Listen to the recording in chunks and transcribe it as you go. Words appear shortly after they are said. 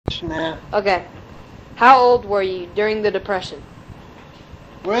Yes, now. Okay. How old were you during the Depression?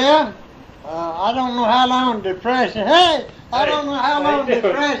 Well, I don't know how long the Depression. Hey, I don't know how long the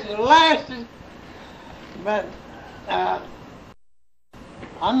Depression lasted, but I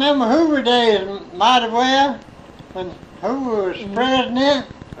remember Hoover days mighty well when Hoover was president.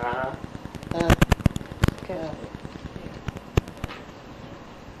 Okay.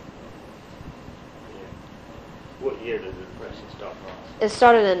 What year did the Depression start, Ross? It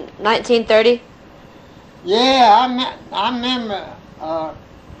started in 1930. Yeah, I remember.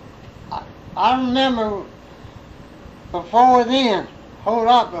 I remember before then, a whole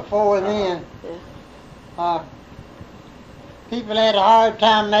lot before then. Yeah. People had a hard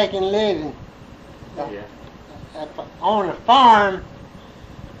time making a living. On a farm,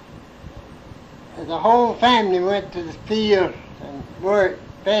 the whole family went to the field and worked,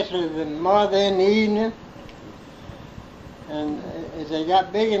 especially the mother in the evening. And as they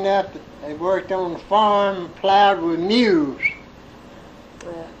got big enough, they worked on the farm, plowed with mules.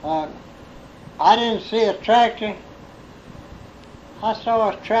 I didn't see a tractor. I saw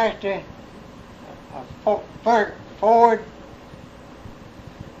a tractor, a Ford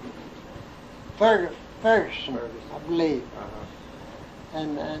Ferguson, I believe.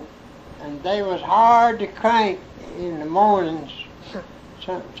 And they was hard to crank in the mornings.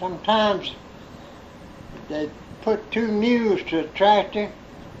 Sometimes they'd put 2 mules to a tractor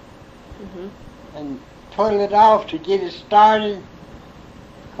and pull it off to get it started.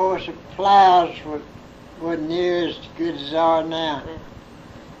 Of course, the plows wasn't near as good as they are now.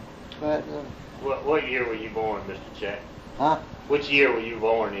 But what year were you born, Mr. Chet? Huh? Which year were you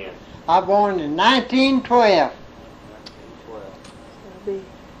born in? I was born in 1912. 1912. That'll be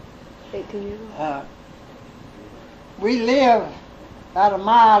 18 years old. We lived about a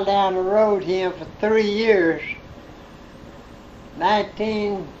mile down the road here for 3 years.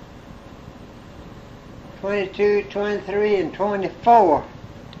 19, 22, 23, and 24.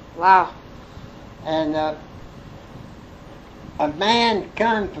 Wow. And a man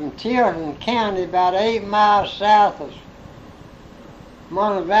come from Tilton County, about 8 miles south of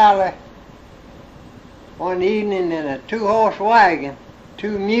Monte Valley, one evening in a 2-horse wagon,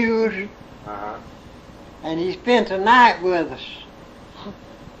 2 mules, and he spent the night with us.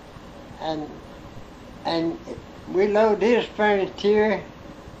 And we loaded his furniture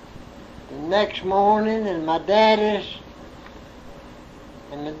the next morning, and my daddy's.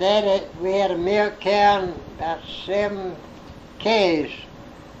 And my daddy, we had a milk cow and about 7 calves.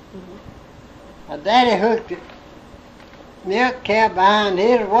 My daddy hooked the milk cow behind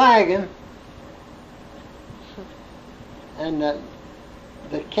his wagon, and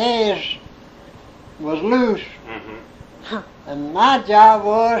the calves was loose. And my job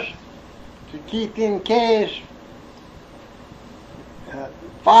was to keep them calves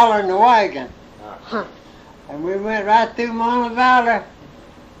following the wagon. And we went right through Monte Valley.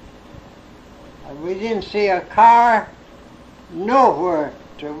 And we didn't see a car nowhere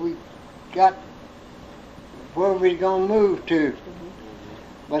till we got where we was going to move to.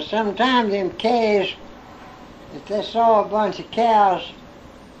 But sometimes them calves, if they saw a bunch of cows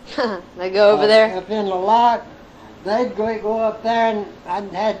They go over there? up in the lot, they'd go up there, and I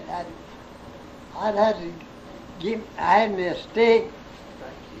had me a stick.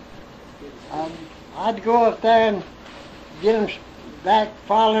 I'd go up there and get them back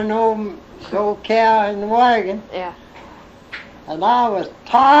following the old cow in the wagon. Yeah. And I was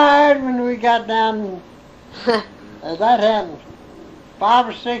tired when we got down. That happened 5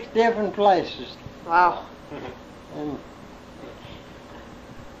 or 6 different places. Wow.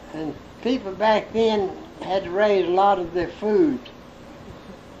 And people back then had to raise a lot of their food.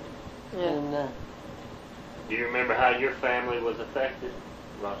 Yeah. And Do you remember how your family was affected?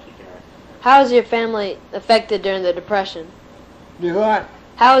 Ross, you can ask. How was your family affected during the Depression? do what?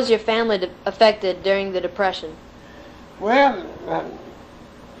 How was your family affected during the Depression? Well,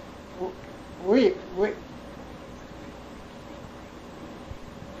 we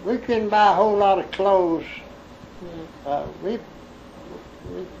couldn't buy a whole lot of clothes. We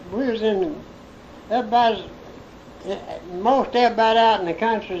was in most everybody out in the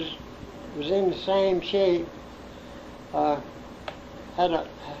country was in the same shape. We had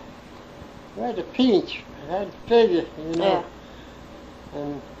a pinch, had a figure, you know. Yeah.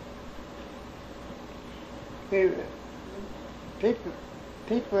 And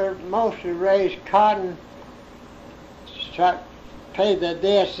people mostly raised cotton to try to pay their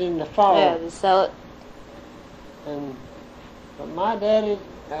debts in the fall. Yeah, to sell it. But my daddy,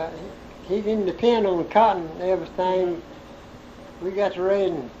 he didn't depend on cotton and everything. We got to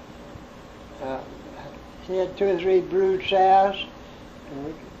raising. He had 2 or 3 brood sows,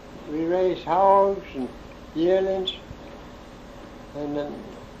 and we raised hogs and yearlings, and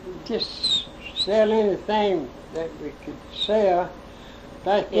just sell anything that we could sell.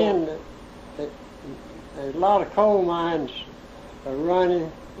 Back then, a lot of coal mines are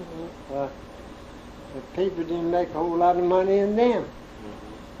running. But people didn't make a whole lot of money in them.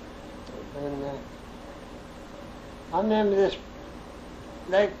 And I remember this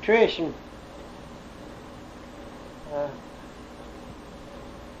electrician.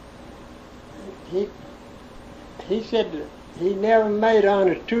 He said that he never made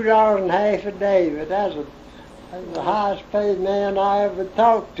under $2.50 a day, but that's the highest paid man I ever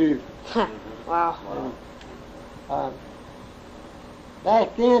talked to. Wow.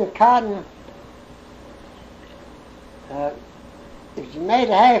 Back then, cotton, if you made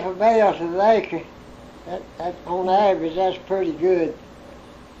a half a bale to the acre, that on average, that's pretty good.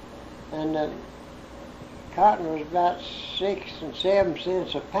 And cotton was about 6 and 7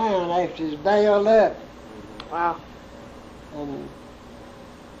 cents a pound after it's baled up. Wow. And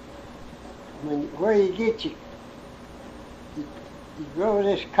where you get you grow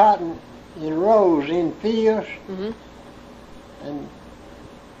this cotton in rows in fields, and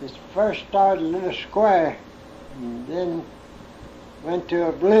it first started a little square, and then went to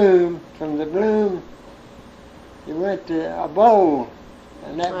a bloom. From the bloom, it went to a bowl,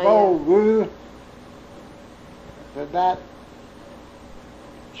 and that bowl grew for about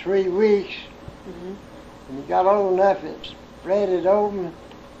 3 weeks. When it got old enough, it spread it open,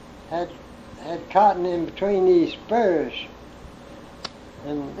 had cotton in between these spurs,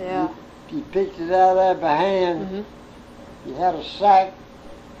 and you picked it out of there by hand. You had a sack,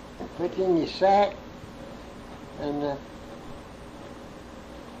 and put it in your sack, and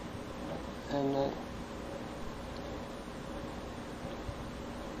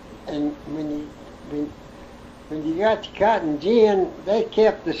when you got the cotton gin, they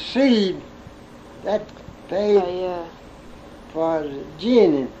kept the seed. That paid for the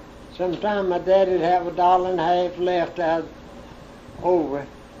ginning. Sometimes my daddy'd have $1.50 left out over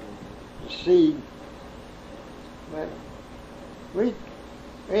the seed. But we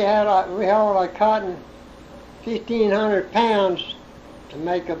hauled our cotton 1,500 pounds to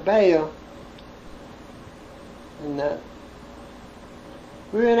make a bale, and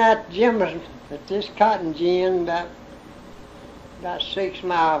we went out to Jimmerson at this cotton gin about 6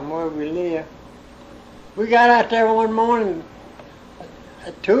 miles from where we live. We got out there one morning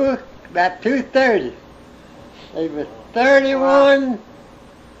at about 2:30. There were 31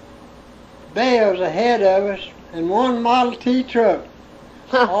 bales ahead of us and one Model T truck.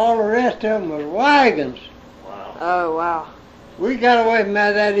 All the rest of them was wagons. Wow. Oh, wow. We got away from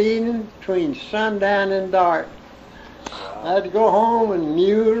there that evening between sundown and dark. Wow. I had to go home and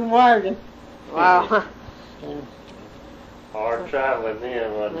mule and wagon. Wow. Hard traveling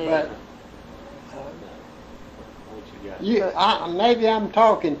then, wasn't it? But What you got? maybe I'm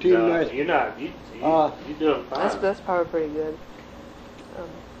talking too No, much. you're not. You're doing fine. That's probably pretty good.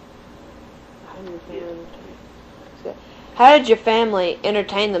 How did your family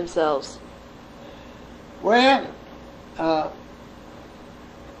entertain themselves? Well, I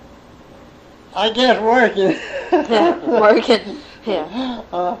guess working. Working.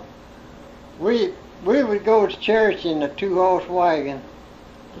 Yeah. We would go to church in a 2-horse wagon,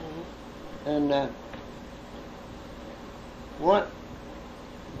 and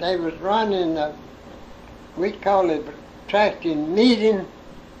they was running we call it a tracting meeting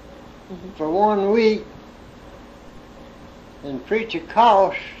for 1 week, and Preacher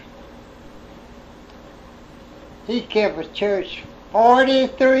Cost, he kept a church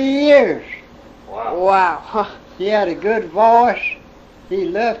 43 years. Wow. Wow. He had a good voice. He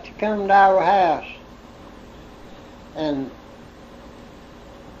loved to come to our house. And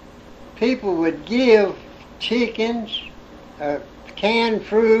people would give chickens or canned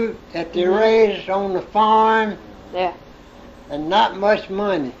fruit that they raised on the farm. Yeah. And not much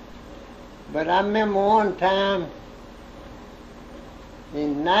money. But I remember one time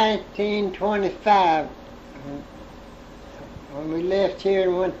in 1925, when we left here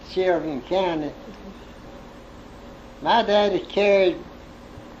and went to Sheridan County, my daddy carried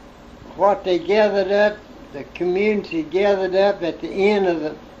what they gathered up, the community gathered up at the end of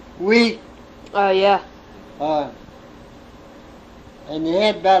the week. Oh, yeah. And he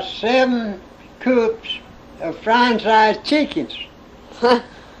had about 7 coops of frying-sized chickens.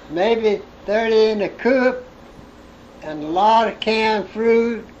 Maybe 30 in a coop, and a lot of canned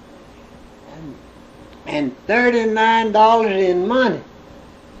fruit, and $39 in money.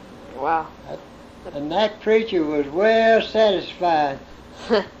 Wow. And that preacher was well satisfied.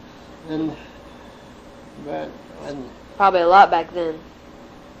 Probably a lot back then.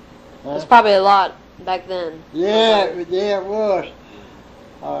 It's probably a lot back then. Yeah, it was.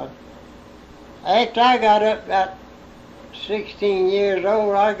 After I got up about 16 years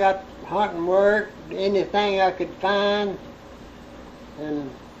old, I got hunting work, anything I could find.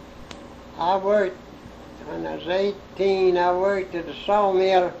 And I worked, when I was 18, I worked at a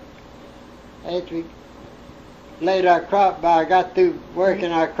sawmill. After we laid our crop by, I got through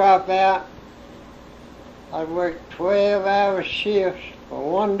working our crop out. I worked 12-hour shifts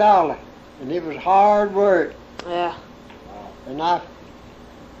for $1, and it was hard work. Yeah. And I've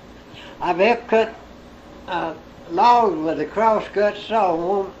helped cut logs with a crosscut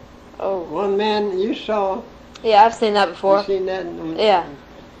saw. One man, you saw. Yeah, I've seen that before. You seen that? Yeah.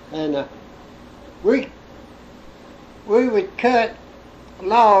 And we would cut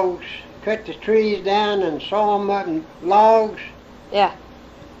logs, cut the trees down and saw them up in logs. Yeah.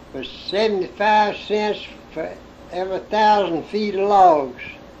 For 75 cents for every 1,000 feet of logs.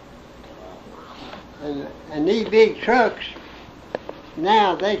 And these big trucks,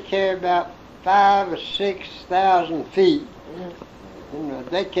 now they carry about 5,000 or 6,000 feet. You know,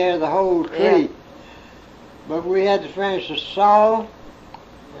 they carry the whole tree. Yeah. But we had to furnish a saw,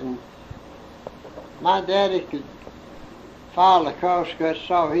 and my daddy could file a crosscut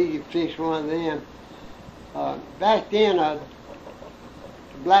saw. He could fix one of them. Back then, a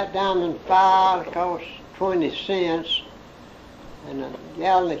black diamond file cost 20 cents, and a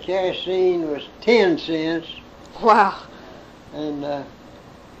gallon of kerosene was 10 cents. Wow. And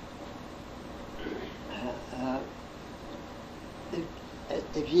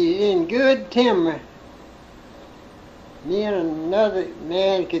if you're in good timber, me and another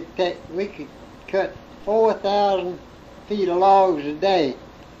man we could cut 4,000 feet of logs a day,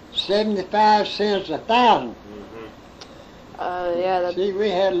 75 cents a thousand. Yeah. See, we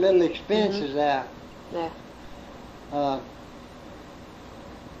had little expenses out. Yeah.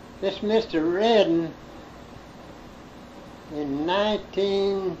 This Mr. Redden, in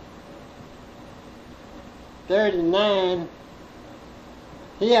 1939,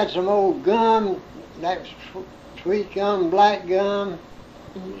 he had some old gum, that was sweet gum, black gum,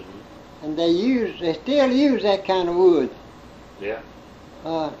 and they still use that kind of wood. Yeah.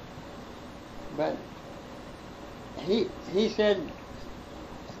 But he said,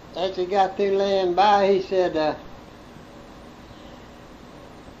 as he got through laying by, he said,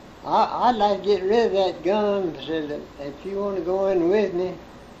 I'd like to get rid of that gum. He said, if you want to go in with me,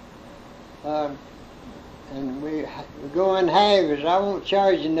 and we go in halves, I won't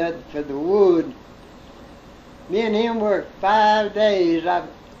charge you nothing for the wood. Me and him worked 5 days. A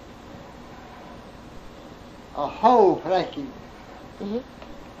hoe, like you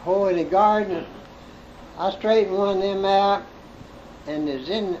hoe in the garden. I straightened one of them out, and it's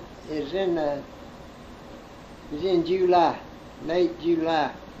in July, late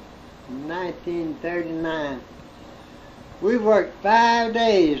July, 1939. We worked 5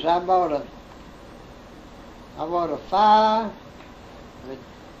 days. I bought a file, a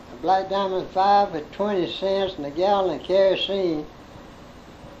black diamond file for 20 cents and a gallon of kerosene.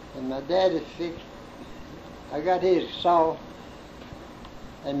 And my daddy I got his saw.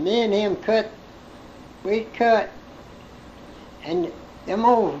 And me and him we'd cut. And them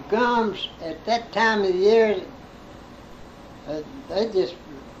old gums at that time of the year,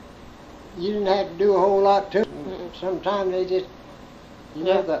 you didn't have to do a whole lot to them. Sometimes they just,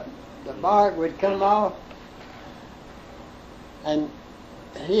 the bark would come off. And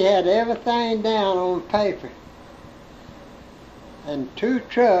he had everything down on paper. And 2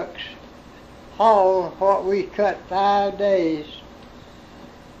 trucks hauled what we cut 5 days.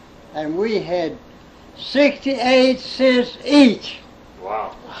 And we had 68 cents each.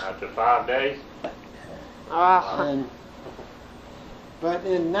 Wow. After 5 days? Wow. But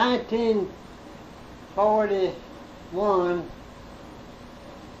in 1941,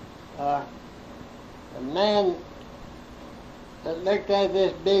 a man that looked at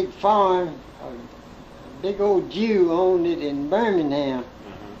this big farm, a big old Jew owned it in Birmingham.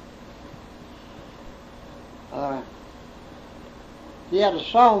 He had a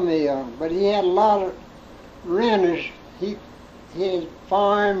sawmill, but he had a lot of renters. His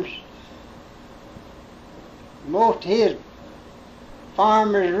farms, most of his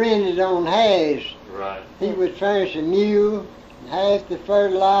farmers rented on halves. Right. He would furnish a mule, half the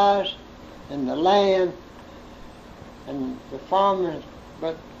fertilizer, and the land, and the farmers.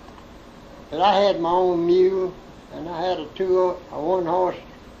 But I had my own mule, and I had a 1-horse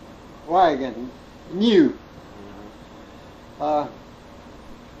wagon, mule.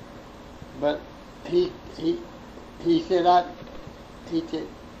 But he said,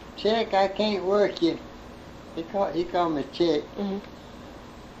 Chick, I can't work you. He called me Chick.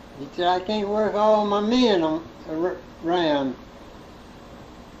 He said, I can't work all my men around.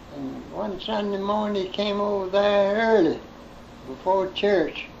 And one Sunday morning he came over there early, before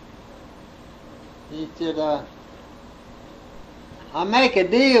church. He said, I'll make a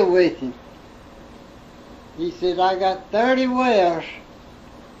deal with you. He said, I got 30 wells,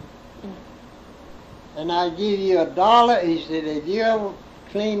 and I'll give you $1. He said, have you ever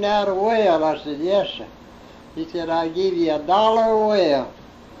cleaned out a well? I said, yes, sir. He said, I'll give you $1 a well.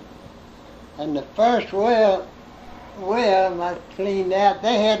 And the first well I cleaned out,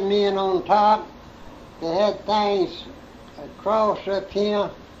 they had men on top. They had things across up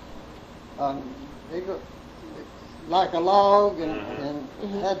here, like a log, and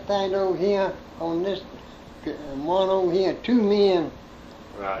had things over here on this, and one over here, 2 men.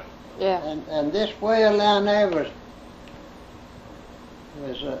 Right. Yeah. And this well down there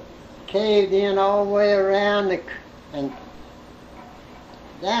was caved in all the way around, and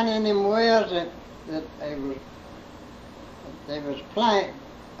down in them wells that they was plank,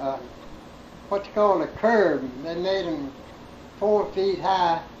 what you call a curb. They made them 4 feet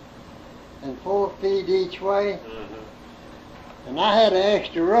high and 4 feet each way. And I had an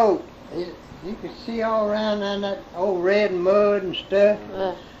extra rope. You could see all around in that old red mud and stuff.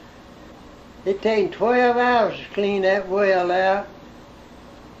 It taken 12 hours to clean that well out.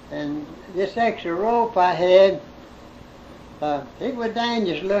 And this extra rope I had, it was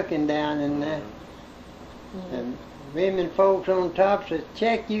dangerous looking down in there. And women folks on top said,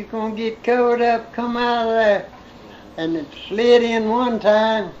 check, you gonna get covered up, come out of there. And it slid in one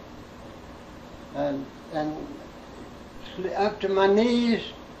time, and up to my knees.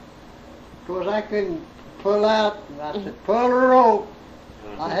 Of course I couldn't pull out. I said, pull the rope.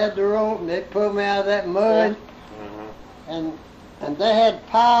 I had the rope, and they pulled me out of that mud. And they had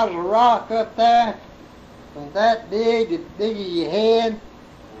piles of rock up there, from that big, as big as your head.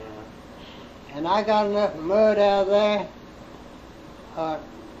 And I got enough mud out of there.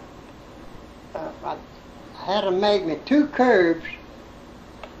 I had to make me 2 curbs,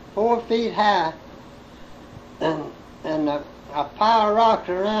 4 feet high, and I pile rocks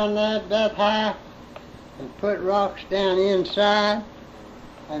around that high, and put rocks down inside.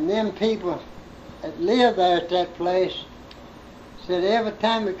 And them people that lived there at that place said every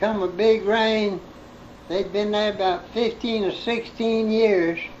time it come a big rain, they'd been there about 15 or 16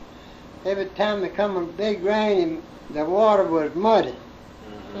 years. Every time it come a big rain, the water was muddy.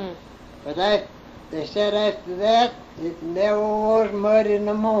 But they said after that, it never was muddy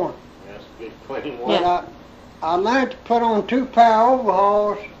no more. That's good clean water. I learned to put on 2 pair of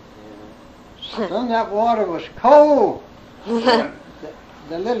overalls. Some of that water was cold.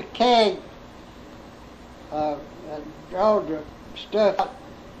 The little keg all the stuff,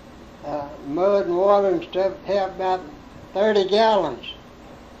 mud and water and stuff, held about 30 gallons.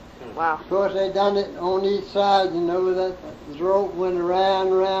 Wow. Of course, they done it on each side, you know, that the rope went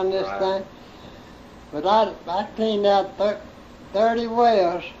around this thing. But I cleaned out 30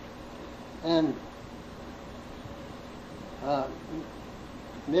 wells, and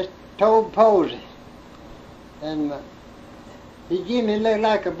Mr. Tobe Posey, and he gave me, looked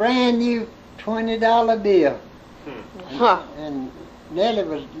like a brand new $20 bill. And Nellie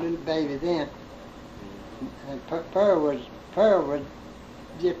was a little baby then, and Pearl was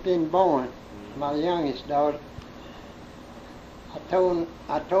just been born, my youngest daughter. I told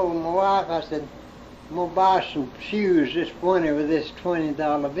my wife, I said, I'm gonna buy some shoes this winter with this $20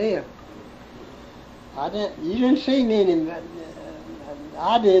 bill. You didn't see me in them,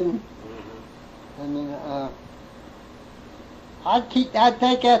 I didn't. And I'd take that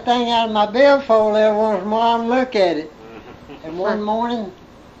thing out of my billfold every once in a while and look at it. And one morning,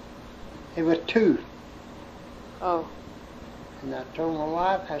 it was 2. Oh. And I told my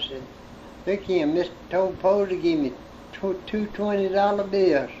wife, I said, look here, Mr. Tobe Posey gave me 2 $20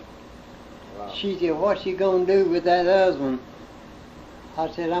 bills. Wow. She said, what's you going to do with that other one? I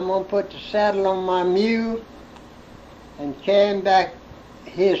said, I'm going to put the saddle on my mule and carry him back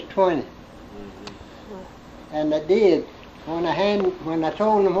his 20. And I did. When I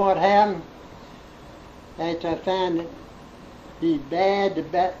told him what happened, after I found that he's bad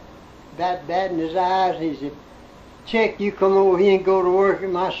in his eyes, he said, Chick, you come over here and go to work at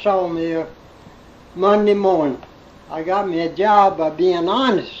my sawmill Monday morning. I got me a job by being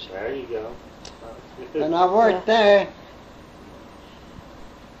honest. There you go. And I worked there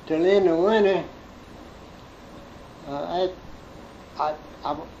till in the winter. I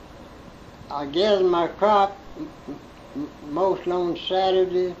gathered my crop mostly on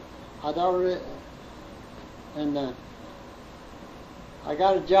Saturday. I'd already, and I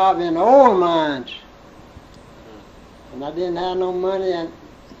got a job in oil mines, and I didn't have no money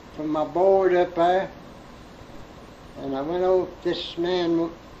from my board up there, and I went over to this man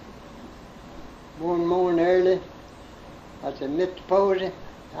one morning early. I said, Mr. Posey,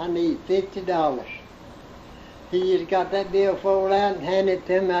 I need $50. He just got that bill folded out and handed it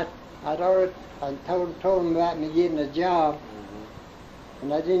to him. I told him about me getting a job,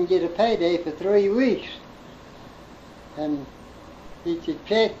 and I didn't get a payday for 3 weeks. And he said,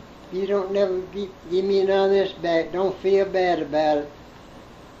 Chet, you don't never give me none of this back. Don't feel bad about it.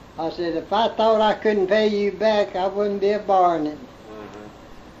 I said, if I thought I couldn't pay you back, I wouldn't be borrowing it.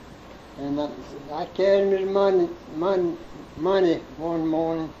 And I carried him his money one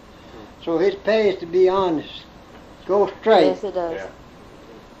morning. So his pay is to be honest. Go straight. Yes, it does. Yeah.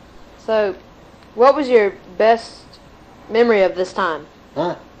 So, what was your best memory of this time?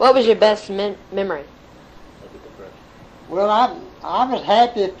 Huh? What was your best memory? Well, I was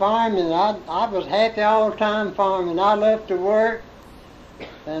happy farming. I was happy all the time farming. I loved to work.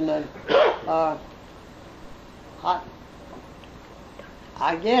 And I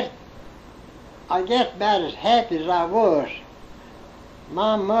guess about as happy as I was.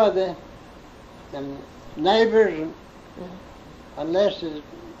 My mother and neighbors, unless there's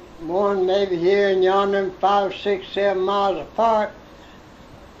one maybe here and yonder, 5, 6, 7 miles apart,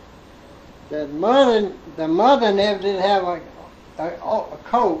 the mother never did have a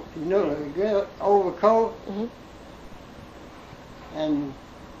coat, you know, a good overcoat. And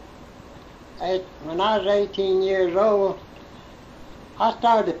when I was 18 years old, I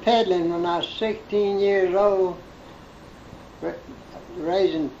started peddling when I was 16 years old,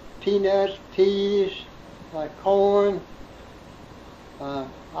 raising peanuts, peas, corn,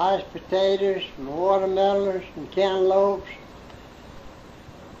 iced potatoes, and watermelons, and cantaloupes.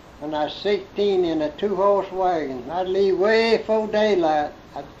 When I was 16 in a 2-horse wagon, I'd leave way before daylight.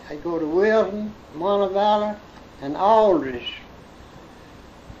 I'd go to Wilson, Montevallo, and Aldridge.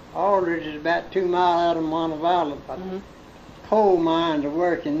 Aldridge is about 2 miles out of Montevallo, but coal mines are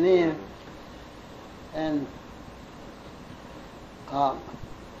working then. And I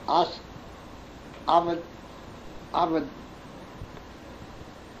would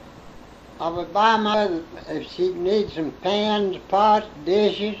buy my mother, if she needs some pans, pots,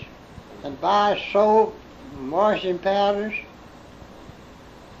 dishes, and buy soap, and washing powders.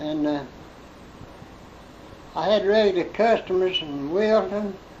 And I had regular customers in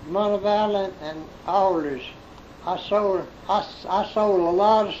Wilton, Montevallo, and Alders. I sold a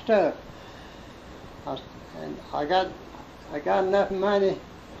lot of stuff. And I got enough money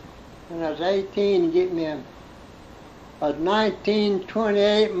when I was 18 to get me a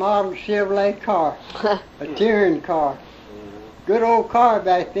 1928 model Chevrolet car, a touring car. Good old car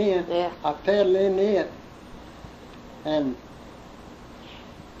back then. Yeah. I pedaled in it. And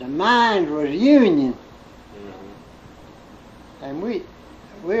the mines was union. And we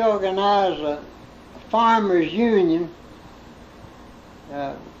organized a farmers union.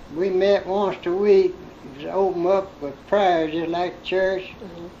 We met once a week. It was open up with prayers just like church.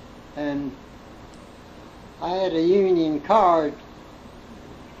 And I had a union card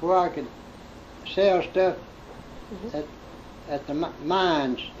where I could sell stuff at the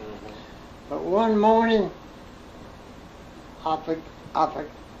mines. But one morning, I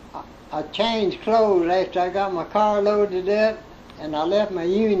changed clothes after I got my car loaded up, and I left my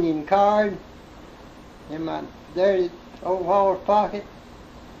union card in my dirty overalls pocket.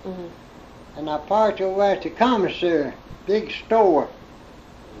 And I parked over at the commissary, big store.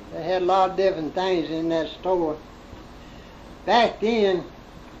 They had a lot of different things in that store. Back then,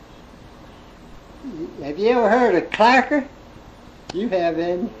 have you ever heard of clacker? You have,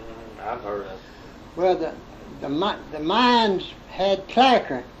 haven't you? I've heard of it. Well, the mines had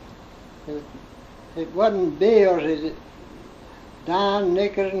clacker. It wasn't bills, it dimes,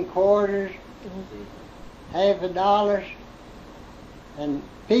 nickels, and quarters, $50. And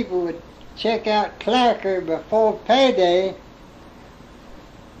people would check out clacker before payday,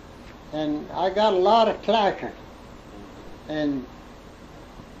 and I got a lot of clacker. And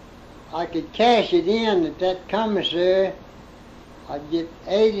I could cash it in at that commissary. I'd get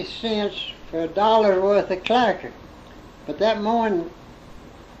 80 cents for $1 worth of clacker. But that morning,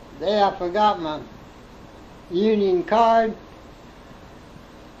 I forgot my union card.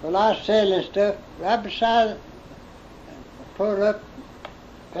 Well, I was selling stuff right beside it. I pulled up,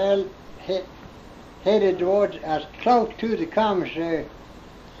 headed towards, I was close to the commissary.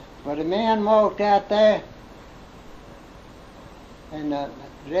 But a man walked out there and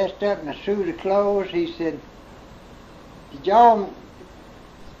dressed up in a suit of clothes. He said, Did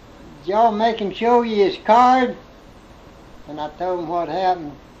y'all make him show you his card? And I told him what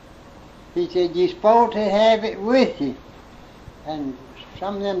happened. He said, You're supposed to have it with you. And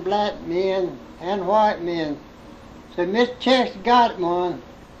some of them black men and white men. So Mr. Chester got one.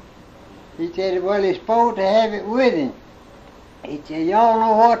 He said, well, he's supposed to have it with him. He said, y'all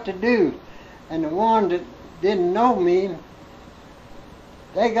know what to do. And the ones that didn't know me,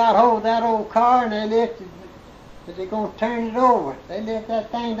 they got hold of that old car and they lifted, but they're going to turn it over. They lifted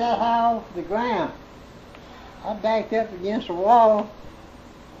that thing that high off the ground. I backed up against the wall.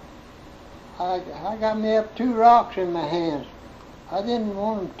 I got me up 2 rocks in my hands. I didn't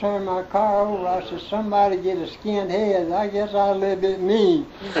want to turn my car over. I said, somebody get a skinned head. I guess I was a little bit mean.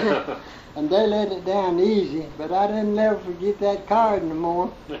 And they let it down easy, but I didn't never forget that car no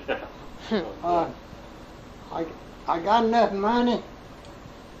more. I got enough money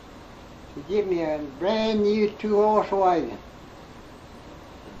to get me a brand new 2-horse wagon.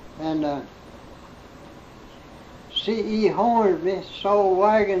 And C.E. Hornsby sold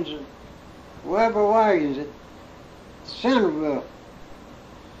wagons, Weber wagons at Centerville.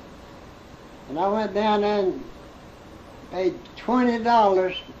 And I went down there and paid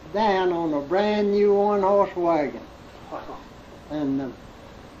 $20 down on a brand new 1-horse wagon. And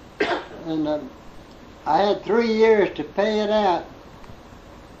I had 3 years to pay it out.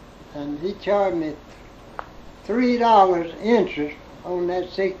 And he charged me $3 interest on that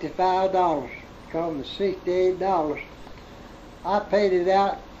 $65. Cost me $68. I paid it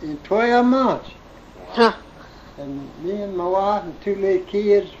out in 12 months. Huh. And me and my wife and 2 little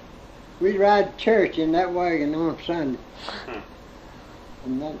kids, we'd ride to church in that wagon on Sunday.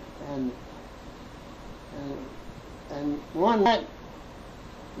 And one night,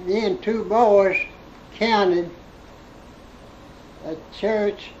 me and 2 boys counted at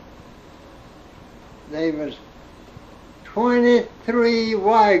church. There was 23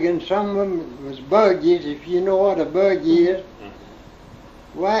 wagons. Some of them was buggies, if you know what a buggy is.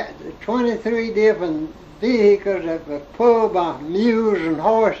 23 different vehicles that were pulled by mules and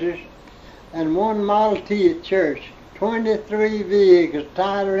horses, and 1 Model T at church. 23 vehicles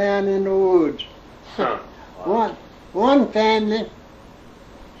tied around in the woods. One family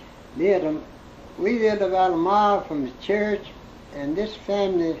we lived about a mile from the church, and this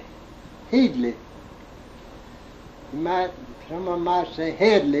family, Headley, some of them might say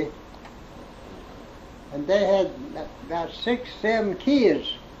Headley, and they had about 6, 7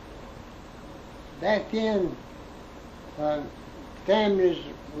 kids. Back then, families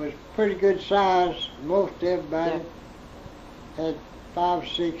was pretty good size. Most everybody had 5 or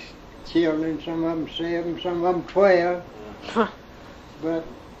 6 children, some of them 7, some of them 12. But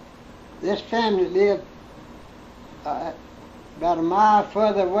this family lived about a mile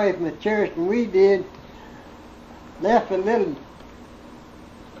further away from the church than we did. Left a little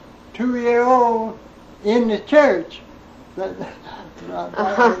 2-year-old in the church.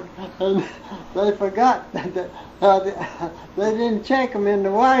 And they forgot that they didn't check them in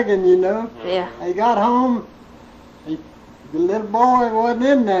the wagon, you know. Yeah. They got home, the little boy wasn't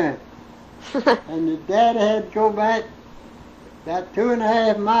in there. And the dad had to go back about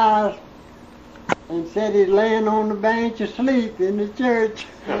 2.5 miles and said he's laying on the bench asleep in the church.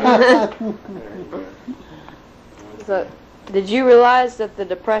 So, did you realize that the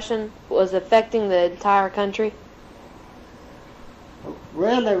Depression was affecting the entire country?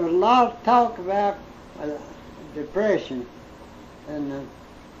 Well, there was a lot of talk about depression, and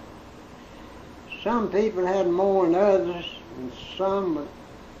some people had more than others, and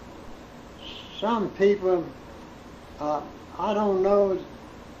some people, I don't know,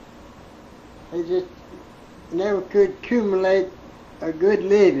 they just never could accumulate a good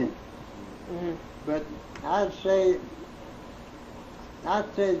living. Mm-hmm. But I'd say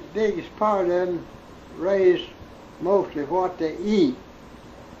the biggest part of them raised mostly what they eat.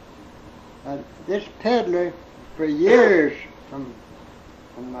 This peddler, for years, from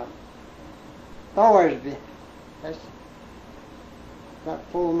Thorsby, that's about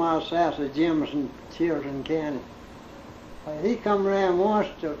 4 miles south of Jemison, Chilton County. He come around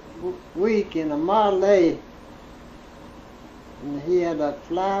once a week in a Model A, and he had a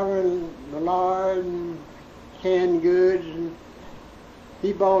flour and lard and canned goods, and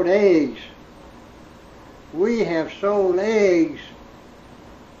he bought eggs. We have sold eggs,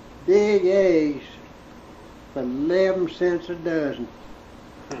 big eggs, for 11 cents a dozen.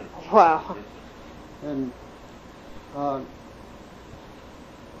 Wow. And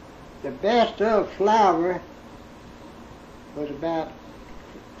the best of flour was about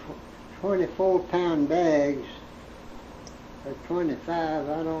 24-pound bags, or 25,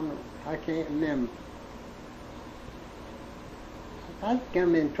 I don't know, I can't remember. I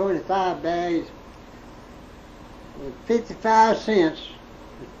come in 25 bags with 55 cents,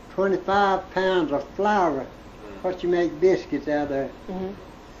 25 pounds of flour. what you make biscuits out of. Mhm.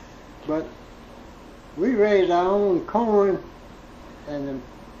 But we raised our own corn, and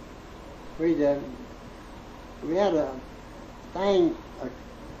we had a thing,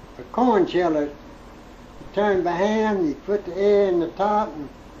 a corn chiller. You turn by hand, you put the air in the top, and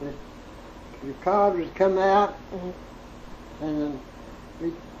the cobs would come out, Mhm. and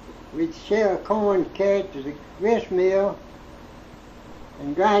we'd shell corn, carry it to the grist mill,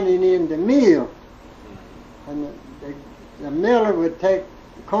 and grind it into meal. And the miller would take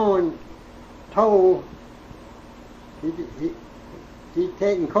the corn toll. He'd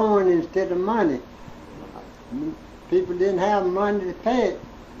taken corn instead of money. People didn't have money to pay it,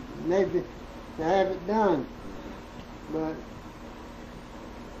 maybe to have it done. But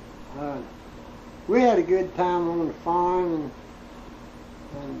we had a good time on the farm,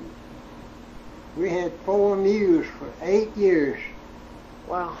 and we had 4 mules for 8 years.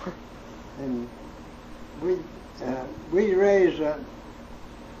 Wow. And we raised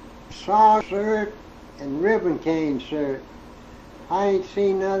saw syrup and ribbon cane syrup. I ain't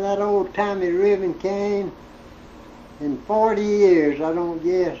seen none of that old timey ribbon cane in 40 years, I don't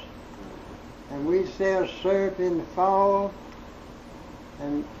guess. And we sell syrup in the fall,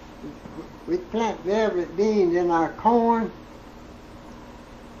 and we plant velvet beans in our corn.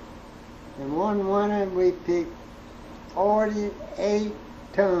 And one winter we picked 48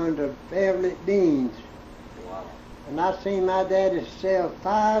 tons of velvet beans. Wow. And I seen my daddy sell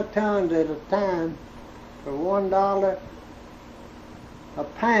 5 tons at a time for $1 a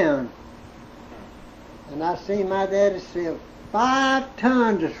pound. And I seen my daddy sell 5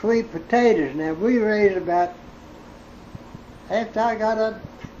 tons of sweet potatoes. Now we raised about, after I got up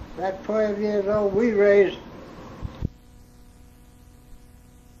about 12 years old, we raised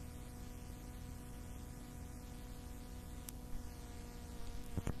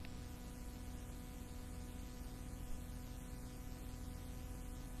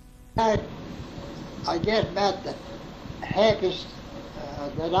I guess about the happiest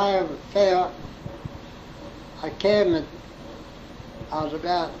that I ever felt. I was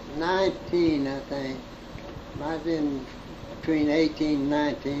about 19, I think. Might have been between 18 and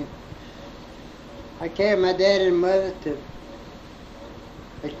 19. I carried my dad and mother to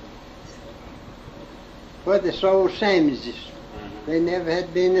where they sold sandwiches. They never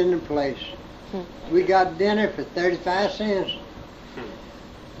had been in the place. We got dinner for 35 cents.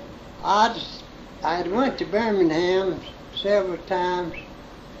 I had went to Birmingham several times.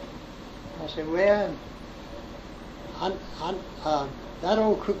 I said, well, that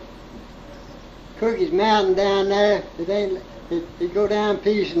old Cookie's Mountain down there, you go down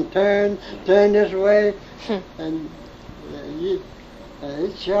piece and turn this way, and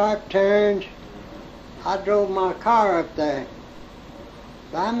it's sharp turns. I drove my car up there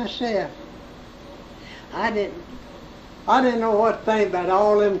by myself. I didn't know what to think about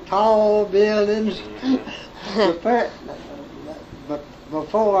all them tall buildings.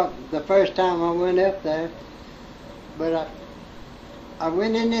 Before the first time I went up there, but I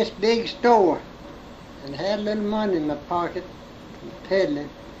went in this big store and had a little money in my pocket, peddling.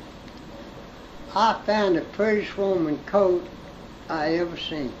 I found the prettiest woman coat I ever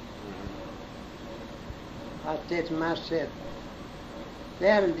seen. I said to myself,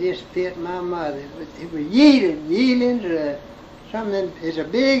 that'll just fit my mother. It was Yeelands or something. It's a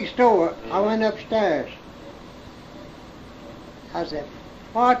big store. I went upstairs. I said,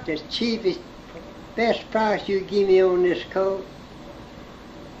 what the cheapest, best price you give me on this coat?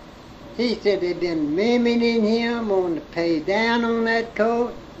 He said, they've been women in here. I'm going to pay down on that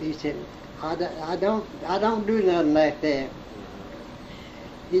coat. He said, I don't do nothing like that.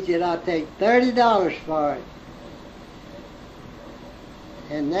 He said, I'll take $30 for it.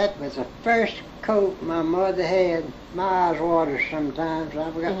 And that was the first coat my mother had. My eyes water sometimes.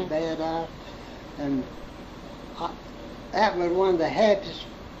 I've got bad eyes. And that was one of the happiest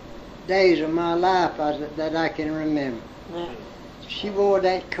days of my life that I can remember. Yeah. She wore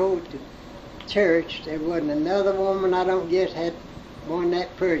that coat to church. There wasn't another woman I don't guess had one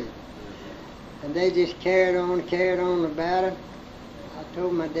that pretty. And they just carried on about it. I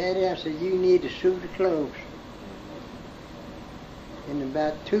told my daddy, I said, you need a suit of clothes. In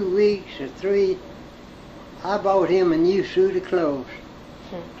about 2 weeks or 3, I bought him a new suit of clothes.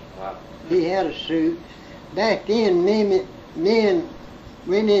 Wow. He had a suit. Back then, men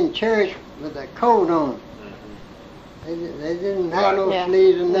went in church with a coat on. They didn't have no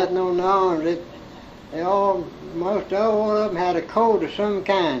sleeves and nothing on the arms. Most all of them had a coat of some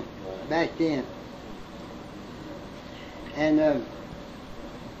kind back then. And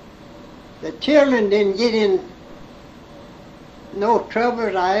the children didn't get in no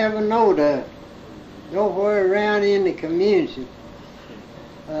troubles I ever knowed of. nowhere around in the community.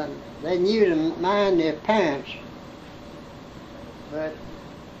 They knew to mind their parents, but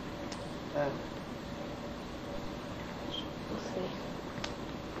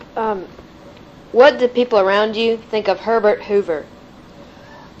what did people around you think of Herbert Hoover?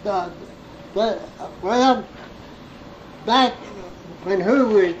 Well, back when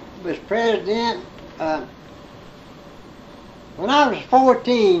Hoover was president, when I was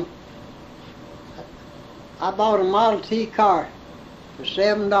 14, I bought a Model T car for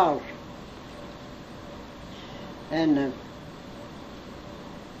 $7. And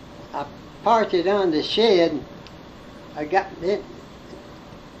I parked it on the shed. I got it.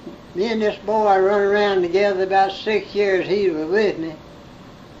 Me and this boy run around together about 6 years. He was with me.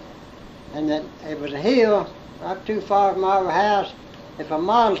 And it was a hill not too far from our house. If a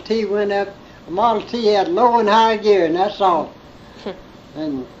Model T went up, a Model T had low and high gear, and that's all.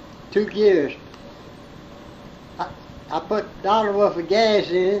 And 2 gears. I put $1 worth of gas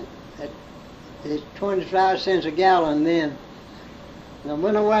in it. It's 25 cents a gallon then. And I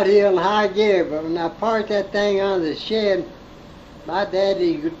went on that hill in high gear, but when I parked that thing on the shed, my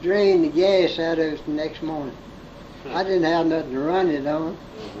daddy drained the gas out of it the next morning. I didn't have nothing to run it on.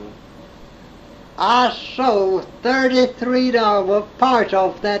 I sold $33 worth of parts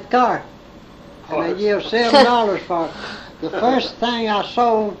off that car. And I gave $7 for it. The first thing I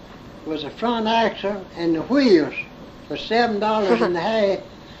sold was the front axle and the wheels for $7 and a half.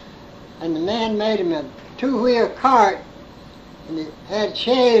 And the man made him a 2-wheel cart, and it had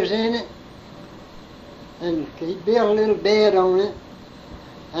shaves in it, and he built a little bed on it,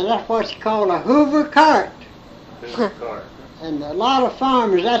 and that's what you call a Hoover cart. Hoover cart. And a lot of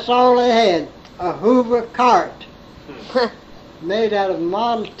farmers, that's all they had, a Hoover cart, made out of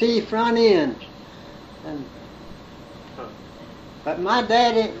Model T front ends. And, but my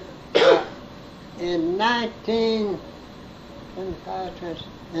daddy, in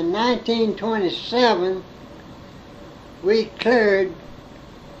 1927, we cleared,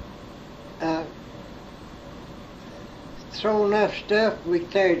 sold enough stuff, we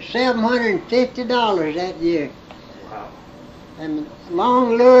cleared $750 that year. Wow. And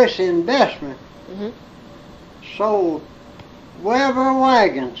Long Lewis Investment sold Weber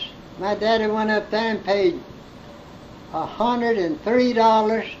wagons. My daddy went up there and paid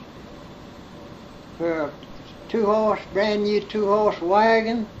 $103 for a 2-horse, brand new 2-horse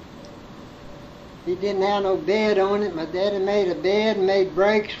wagon. He didn't have no bed on it. My daddy made a bed and made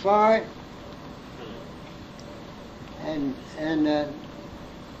brakes for it. And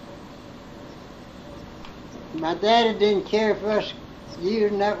my daddy didn't care for us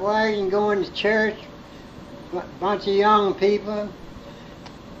using that wagon, going to church, a bunch of young people,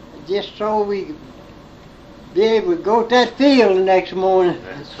 just so we could be able to go to that field the next morning.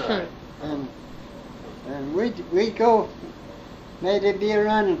 That's right. And we'd go, maybe be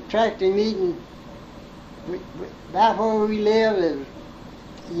around a tractor meeting. About where we live is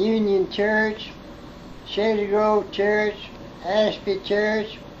Union Church, Shady Grove Church, Ashby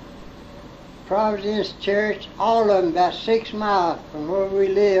Church, Providence Church, all of them about 6 miles from where we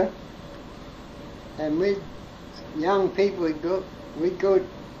live. And young people, we'd go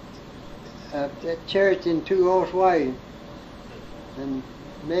to church in 2-horse wagon, and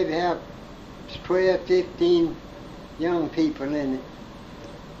maybe have 12, 15 young people in it.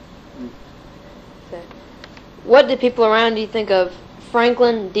 Okay. What did people around you think of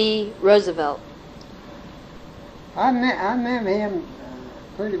Franklin D. Roosevelt? I remember him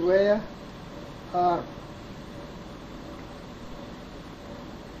pretty well. I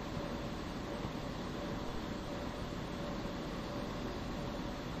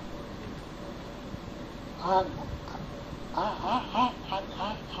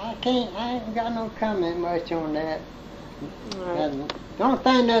ain't got no comment much on that. Right. Don't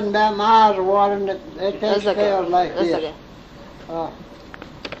think nothing about my eyes are watering. They take spells like That's this. okay. Uh,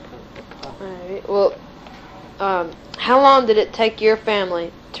 Alright, well, how long did it take your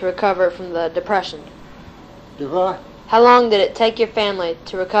family to recover from the Depression? Do what? How long did it take your family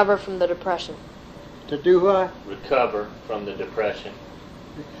to recover from the Depression? To do what? Recover from the Depression.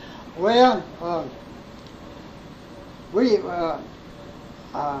 Well, we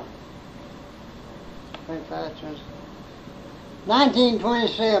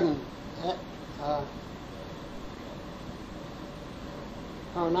 1927.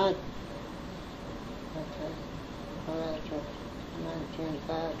 Oh, not. Okay.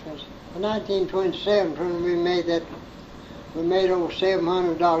 1927, when we made that, we made over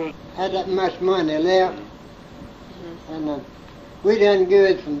 $700. Had that much money left, and we done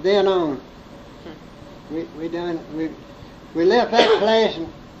good from then on. We left that place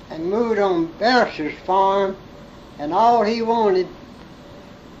and moved on Belcher's farm, and all he wanted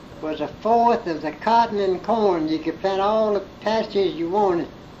was a fourth of the cotton and corn. You could plant all the pastures you wanted.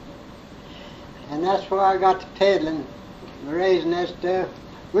 And that's where I got to peddling, raising that stuff.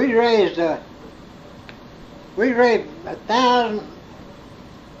 We raised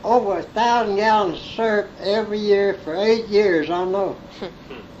over 1,000 gallons of syrup every year for 8 years, I know.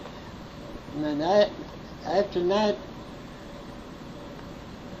 And then after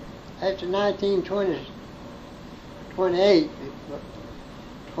 1928,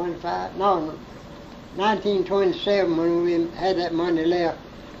 1927 when we had that money left.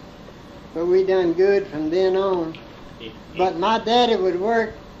 But we done good from then on. But my daddy would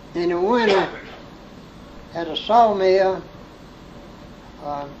work in the winter at a sawmill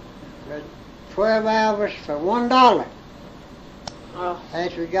for 12 hours for $1. Oh.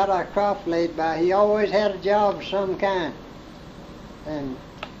 After we got our crop laid by, he always had a job of some kind. And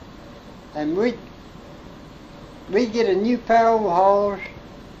we'd get a new pair of overalls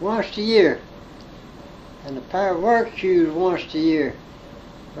once a year, and a pair of work shoes once a year.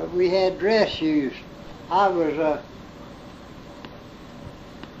 But we had dress shoes. I was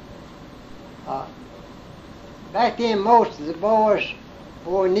back then most of the boys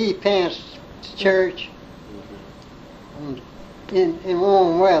wore knee pants to church in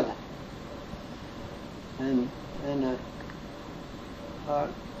warm weather. And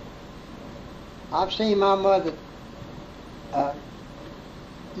I've seen my mother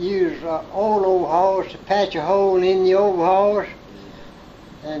use old overalls to patch a hole in the overalls.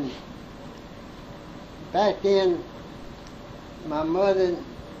 And back then, my mother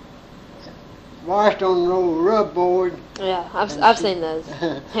washed on an old rub board. Yeah, I've seen those.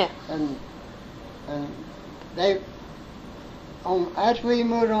 Yeah. And they, as we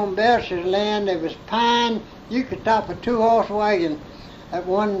moved on Belcher's land, there was pine. You could top a 2-horse wagon at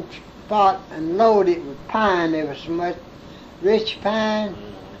one spot and load it with pine. There was so much rich pine.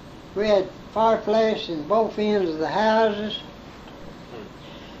 We had fireplace in both ends of the houses.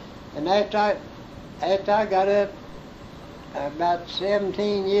 And after I got up about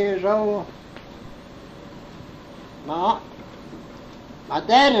 17 years old, my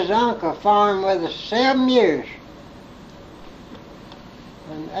daddy's uncle farmed with us 7 years.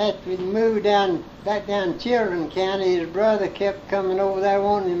 And after we moved back down Children County, his brother kept coming over there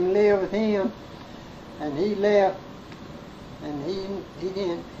wanting him to live with him, and he left. And he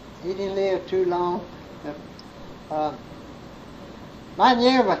didn't live too long.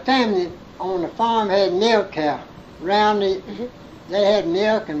 Every family on the farm had milk cow. They had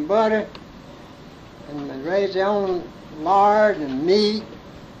milk and butter, and they raised their own lard and meat.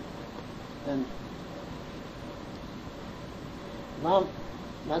 And my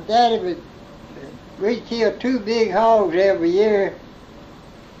daddy we'd kill 2 big hogs every year,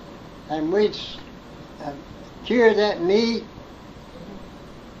 and we'd cure that meat,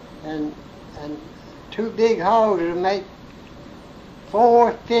 and 2 big hogs would make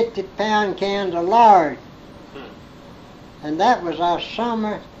 4 50-pound cans of lard. And that was our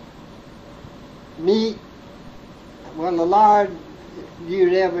summer meat. Well, the lard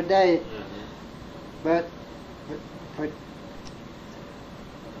used every day. But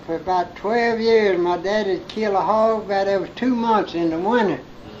for about 12 years, my daddy'd kill a hog about every 2 months in the winter.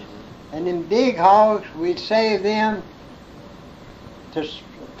 And them big hogs, we'd save them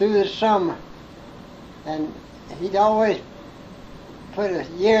through the summer. And he'd always put a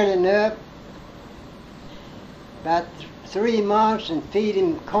yearling up about 3 months and feed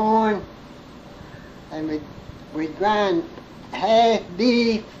him corn. And we'd grind half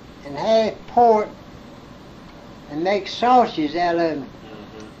beef and half pork and make sausages out of them.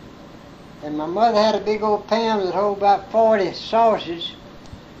 And my mother had a big old pan that held about 40 sausages.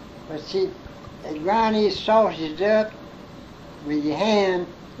 But she'd grind these sausages up with your hand,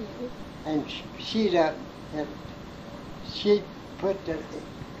 and she'd put the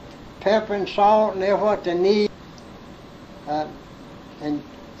pepper and salt and what they need, and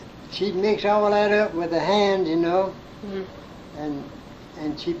she'd mix all that up with her hand, you know, and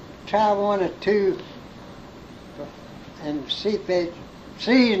she'd try 1 or 2 and see if they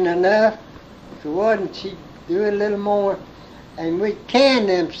seasoned enough. If it wasn't, she'd do a little more, and we'd can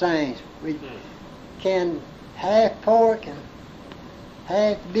them things. We'd can half pork and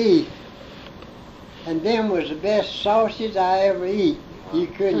half beef. And them was the best sausage I ever eat. You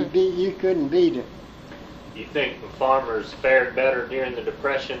couldn't beat it. You think the farmers fared better during the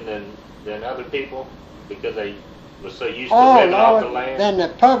Depression than other people because they were so used to living off the land? Than the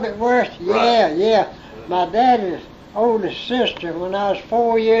public works? Right. Yeah. My daddy's oldest sister, when I was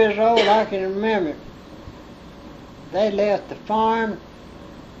 4 years old, I can remember, they left the farm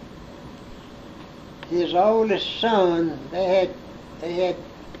his oldest son, they had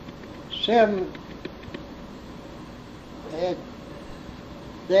seven, they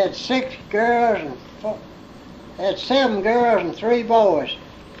had 6 girls and they had 7 girls and 3 boys,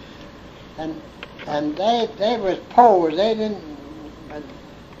 and they was poor. They didn't,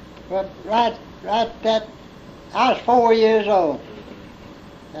 but right that I was 4 years old,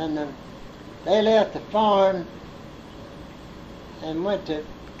 and they left the farm and went to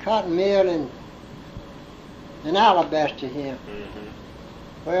cotton mill in Alabaster here.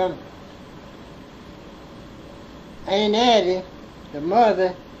 Well, Aunt Addie, the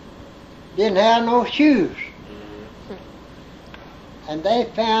mother, didn't have no shoes. And they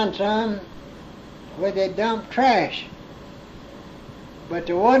found some where they dumped trash. But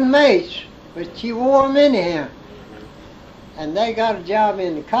there wasn't mates, but she wore them anyhow. And they got a job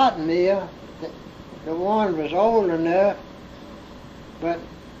in the cotton mill. The one was old enough, but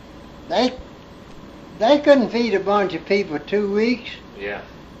they couldn't feed a bunch of people 2 weeks. Yeah.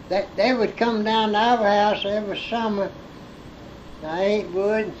 They would come down to our house every summer. Now, Aunt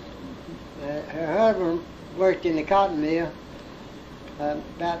Wood, her husband worked in the cotton mill.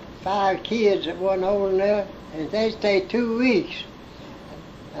 About 5 kids that wasn't old enough, and they stayed 2 weeks.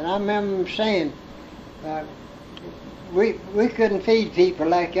 And I remember them saying, we couldn't feed people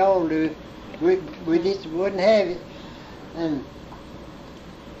like y'all do. We just wouldn't have it. And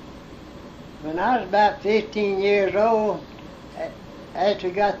when I was about 15 years old, after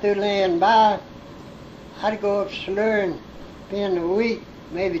we got through laying by, I'd go up to Slur and spend a week,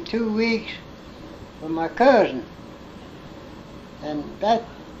 maybe 2 weeks, with my cousin. And back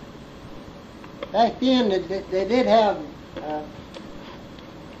then they did have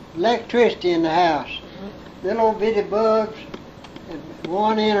electricity in the house. Little old bitty bulbs,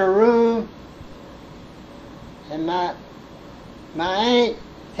 one in a room. And my aunt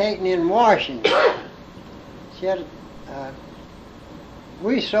taken in washing. She had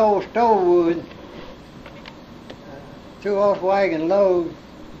we sold stove wood, 2-horse wagon load,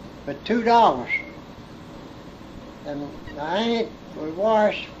 for $2. And my aunt would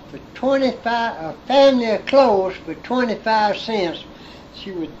wash for 25, a family of clothes for 25 cents.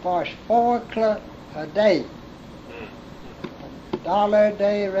 She would wash 4 clothes a day. $1 a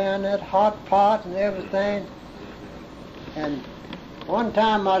day around that hot pot and everything. And one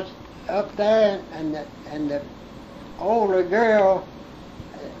time I was up there, and the older girl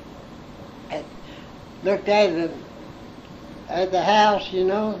looked at the house, you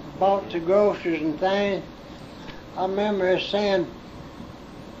know, bought the groceries and things. I remember her saying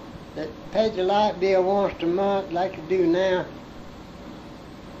that paid the light bill once a month like you do now.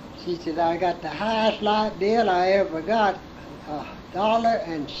 She said, I got the highest light bill I ever got,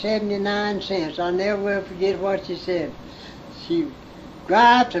 $1.79. I never will forget what she said. She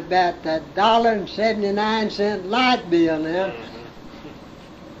griped about that $1.79 light bill now.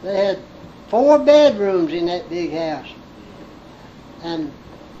 They had 4 bedrooms in that big house. And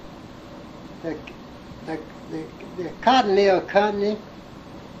the cotton mill company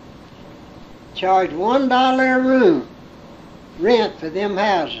charged $1 a room rent for them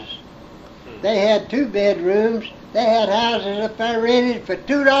houses. They had 2 bedrooms. They had houses up there rented for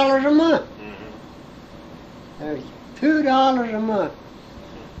 $2 a month. $2 a month.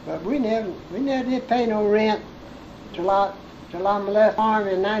 But we never did pay no rent till I left farm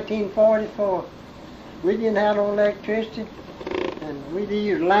in 1944. We didn't have no electricity, and we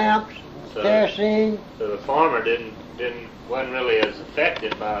used lamps, kerosene. So the farmer wasn't really as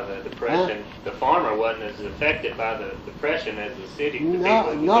affected by the depression. Huh? The farmer wasn't as affected by the depression as the city.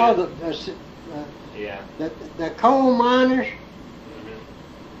 The coal miners.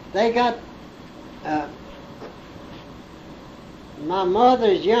 They got my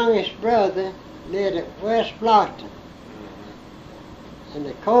mother's youngest brother lived at West Blockton, and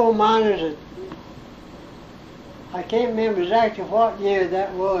the coal miners. I can't remember exactly what year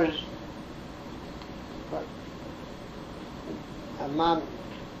that was, but my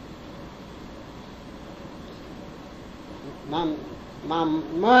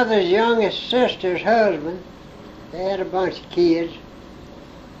mother's youngest sister's husband, they had a bunch of kids.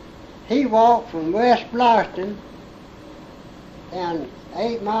 He walked from West Blockton down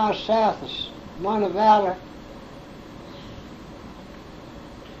 8 miles south of Montevalor.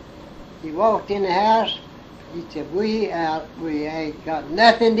 He walked in the house. He said, we ain't got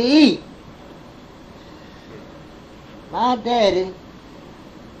nothing to eat. My daddy,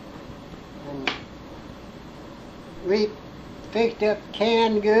 and we picked up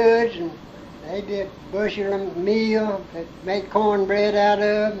canned goods, and they did bushel of meal, they made cornbread out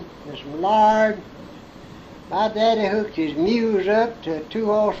of them, and some lard. My daddy hooked his mules up to a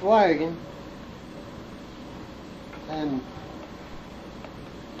 2-horse wagon and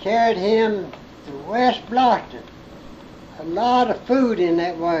carried him to West Boston. A lot of food in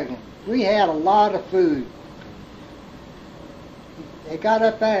that wagon. We had a lot of food. They got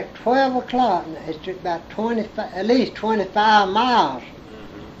up there at 12 o'clock, and it's about at least 25 miles.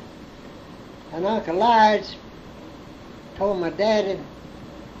 And Uncle Lige told my daddy,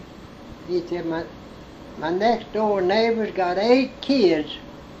 he said, my next door neighbor's got 8 kids.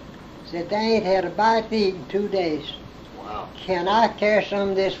 Said they ain't had a bite to eat in 2 days. Wow. Can I carry some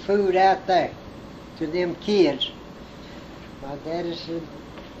of this food out there to them kids? My daddy said,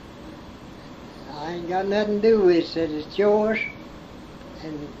 I ain't got nothing to do with it. Said, it's yours.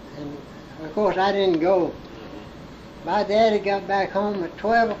 And of course I didn't go. My daddy got back home at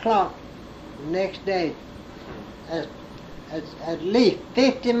 12 o'clock the next day. At least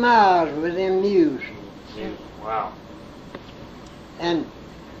 50 miles with them mules. Wow. And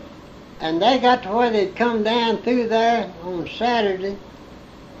they got to where they'd come down through there on Saturday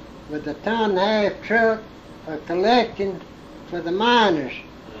with a ton-and-a-half truck for collecting for the miners.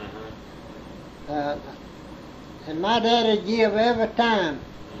 And my daddy'd give every time.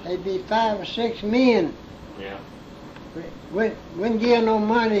 There'd be 5 or 6 men. Yeah. Wouldn't give no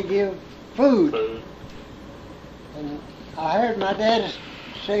money, give food. And I heard my daddy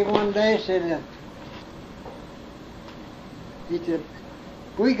say one day, he said,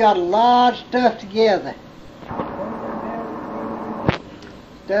 we got a lot of stuff together.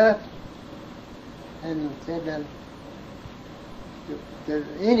 And said, does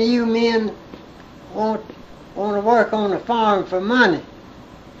any of you men want to work on the farm for money?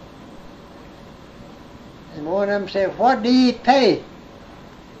 And one of them said, what do you pay?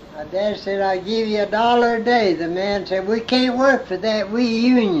 My dad said, I give you $1 a day. The man said, we can't work for that, we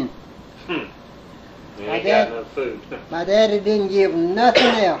union. You ain't got no food. My daddy didn't give them nothing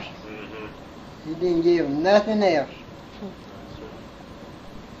else. He didn't give them nothing else.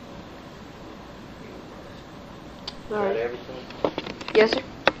 Is that everything? Yes, sir.